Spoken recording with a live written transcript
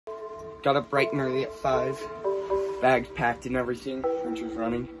got up bright and early at 5. Bags packed and everything. Winter's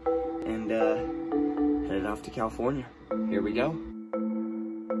running. And headed off to California. Here we go.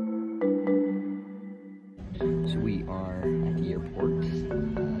 So we are at the airport.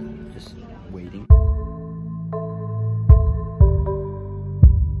 Just waiting.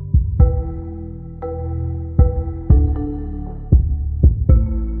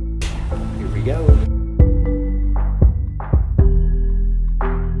 Here we go.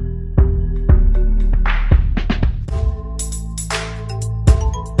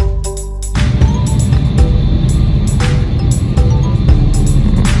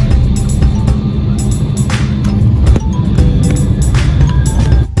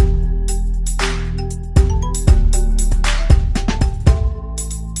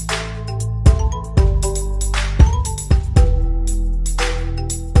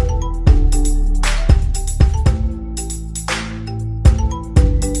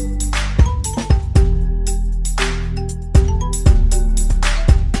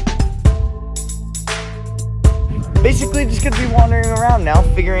 Basically just gonna be wandering around now,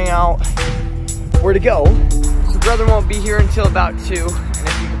 figuring out where to go. So brother won't be here until about 2, and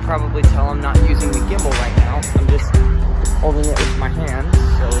as you can probably tell, I'm not using the gimbal right now. I'm just holding it with my hands,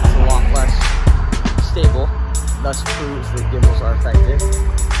 so it's a lot less stable. Thus proves that gimbals are effective.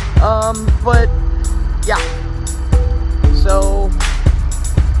 But yeah. So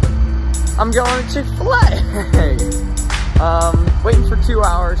I'm going to Chick-fil-A. Waiting for 2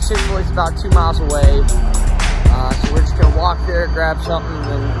 hours. Chick-fil-A's about 2 miles away. So we're just gonna walk there, grab something, and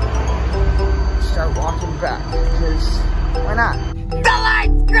then start walking back, because why not? The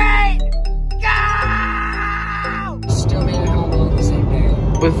light's great! Go! Still made it home on the same day.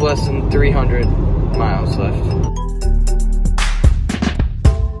 With less than 300 miles left.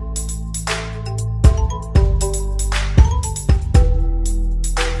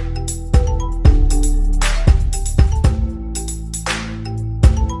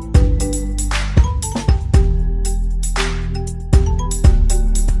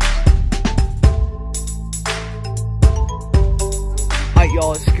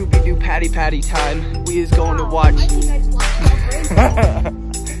 Y'all, it's Scooby-Doo Patty time. We is going to watch.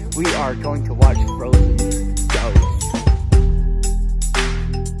 We are going to watch Frozen Ghost.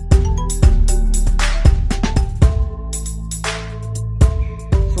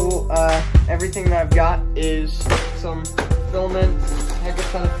 So, everything that I've got is some filament, heck of a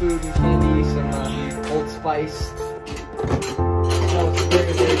ton of food and candy, some Old Spice. So it's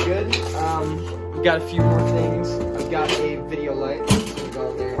very, very good. We've got a few more things. I've got a video light.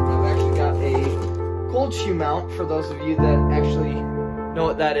 There. I've actually got a cold shoe mount for those of you that actually know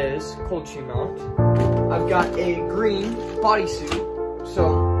what that is. Cold shoe mount. I've got a green bodysuit,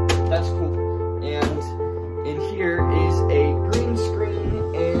 so that's cool. And in here is a green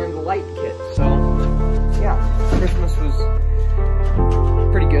screen and light kit. So yeah, Christmas was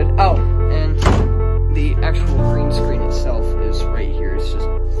pretty good. Oh, and the actual green screen itself is right here. It's just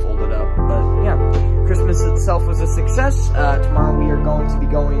folded up, but yeah. Christmas itself was a success. Tomorrow we are going to be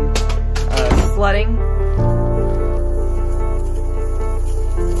going sledding.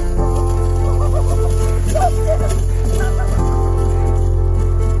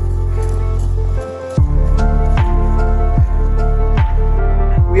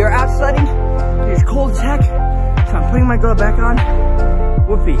 We are out sledding. It is cold as heck, so I'm putting my glove back on.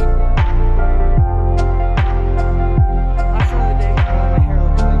 Whoopee.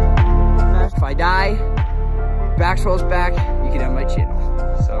 If I die, Baxwell's back, you can have my channel.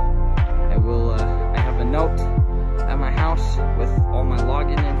 So I will, I have a note at my house with all my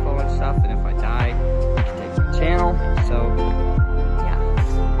login info and stuff, and if I die, you can take my channel. So yeah,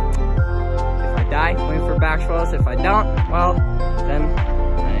 if I die, wait for Baxwell's. If I don't, well, then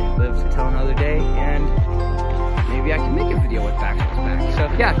I live to tell another day, and maybe I can make a video with Baxwell's back. So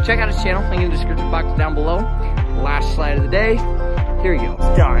yeah, check out his channel, link in the description box down below. Last slide of the day. Here you go.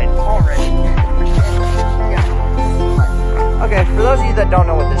 Died already. Yeah. Okay, for those of you that don't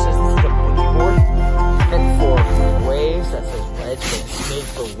know what this is a boogie board. Meant for waves. That says it's made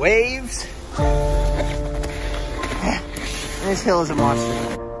for waves. This hill is a monster.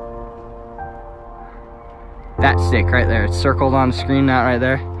 That stick right there. It's circled on the screen, that right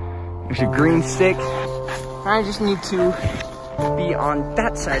there. There's a green stick. I just need to be on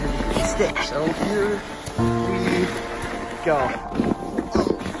that side of the green stick. So here we go.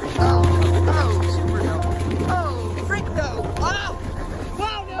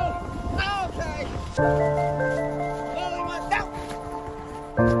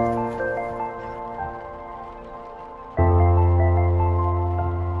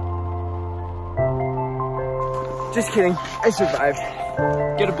 Just kidding, I survived.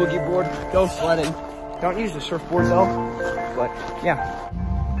 get a boogie board, go sledding. Don't use the surfboard though, but yeah.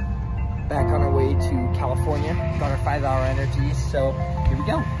 Back on our way to California, got our 5-hour energy, so here we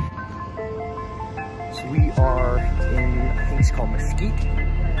go. So we are in, I think it's called Mesquite,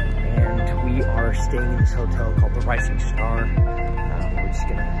 and we are staying in this hotel called the Rising Star. We're just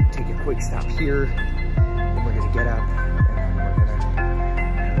gonna take a quick stop here, and we're gonna get up, and we're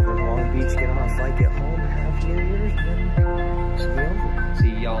gonna go to Long Beach, get on a flight, get home, have New Year's, and then it's be over.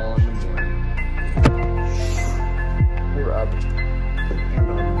 See y'all in the morning. We're up and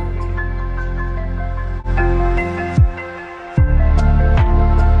on the way.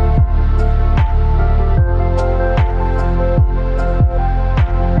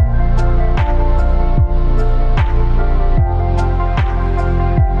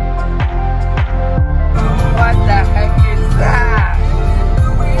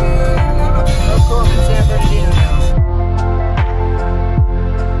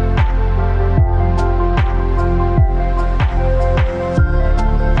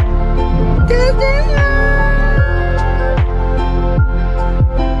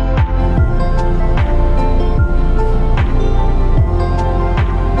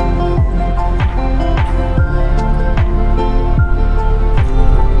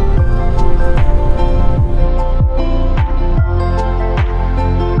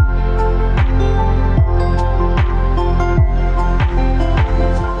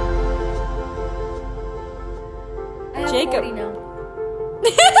 Jacob.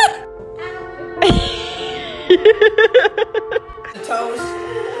 Toast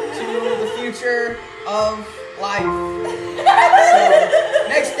to the future of life. So,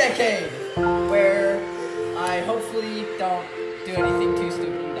 next decade, where I hopefully don't do anything too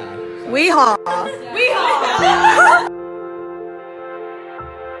stupid and die. So. Weehaw! Weehaw!